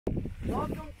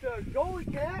Welcome to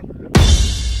Goalie Camp.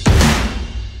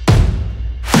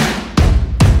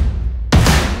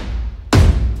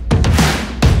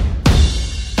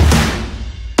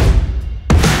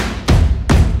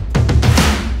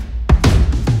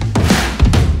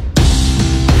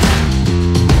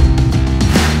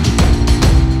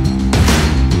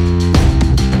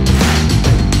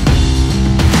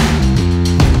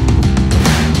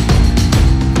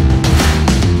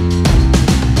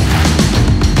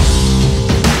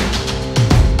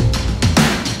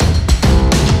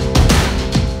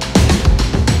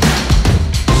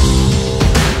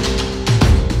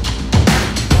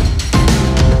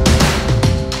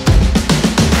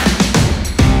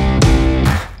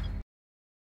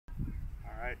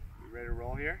 Ready to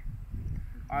roll here?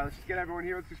 All right, let's just get everyone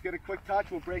here. Let's just get a quick touch.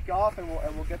 We'll break off and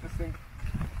we'll get this thing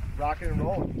rocking and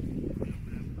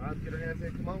rolling. All right, let's get our hands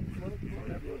in. Come on.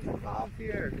 Everyone's involved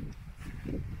here.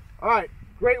 All right,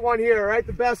 great one here. All right,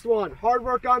 the best one. Hard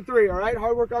work on three. All right,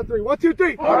 hard work on three. 1, 2,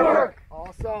 3. Hard work.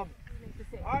 Awesome. All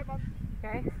right, Mom.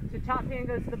 Okay, so top hand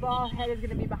goes to the ball, head is going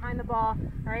to be behind the ball.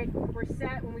 All right, we're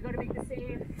set. When we go to make the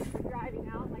save, we're driving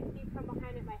out. My feet come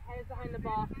behind it, my head is behind the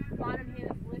ball. Bottom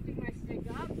hand is lifting my stick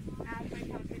up as my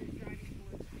top hand is driving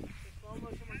towards me. So slow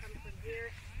motion, we're coming from here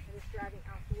and it's driving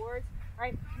out towards. All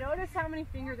right, notice how many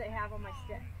fingers I have on my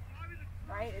stick.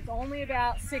 All right, it's only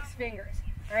about 6 fingers.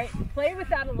 All right, play with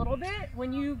that a little bit.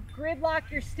 When you gridlock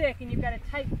your stick and you've got a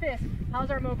tight fist, how's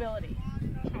our mobility?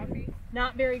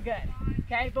 Not very good.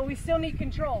 Okay, but we still need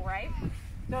control, right?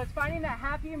 So it's finding that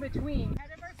happy in between.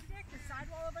 Head of our stick, the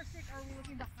sidewall of our stick, or are we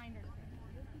looking behind our stick?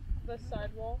 The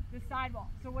sidewall. The sidewall.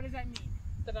 So what does that mean?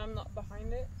 That I'm not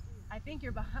behind it? I think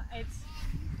you're behind. It's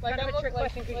like kind of a trick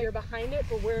question because you're behind it,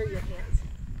 but where are your hands?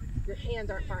 Your hands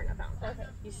aren't far enough out. Okay.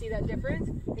 You see that difference?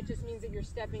 It just means that you're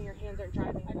stepping, your hands aren't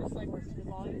driving. I just like towards the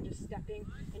ball, you're just stepping,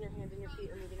 and your hands and your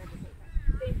feet are moving at the same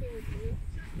time. Same thing with you.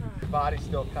 Your body's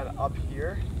still kind of up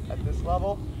here at this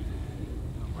level.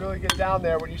 Really get down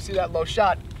there. When you see that low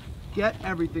shot, get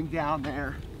everything down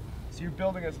there. So you're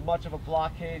building as much of a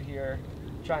blockade here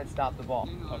to try and stop the ball.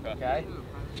 Okay?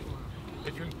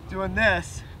 If you're doing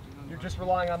this, you're just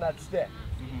relying on that stick.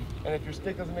 And if your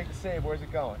stick doesn't make the save, where's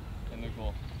it going? In the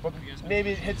goal. But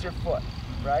maybe it hits your foot,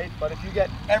 right? But if you get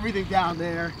everything down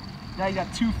there, now you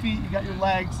got 2 feet, you got your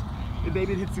legs, and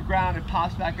maybe it hits the ground and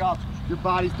pops back up. Your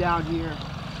body's down here.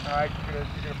 All right, you're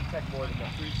gonna protect more than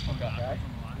that. Okay?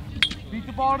 Beat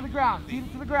the ball to the ground. Beat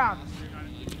it to the ground.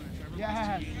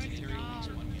 Yes.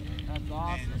 That's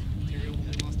awesome. Good.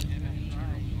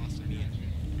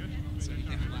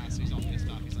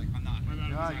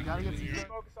 You gotta get some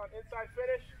focus on inside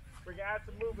finish. We're gonna add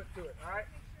some movement to it. All right.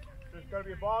 There's gonna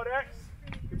be a ball at X.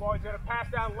 The ball is gonna pass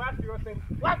down left. You're gonna say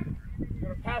left. You're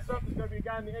gonna pass up. There's gonna be a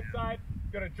guy on the inside.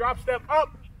 You're gonna drop step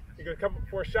up. You're gonna come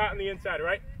for a shot on the inside.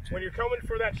 Right. When you're coming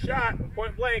for that shot,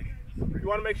 point blank, you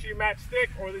want to make sure you match stick,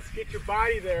 or at least get your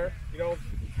body there. You know,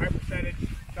 high percentage.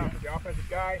 Stop with the offensive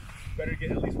guy. Better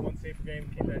get at least 1 save per game.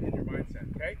 Keep that in your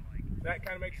mindset. Okay. Does that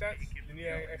kind of make sense? You need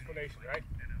an explanation, right?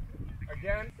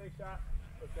 Again, say shot.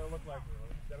 What's it gonna look like?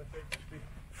 Demonstrate.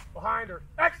 Behind or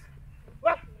X.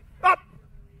 Left. Up.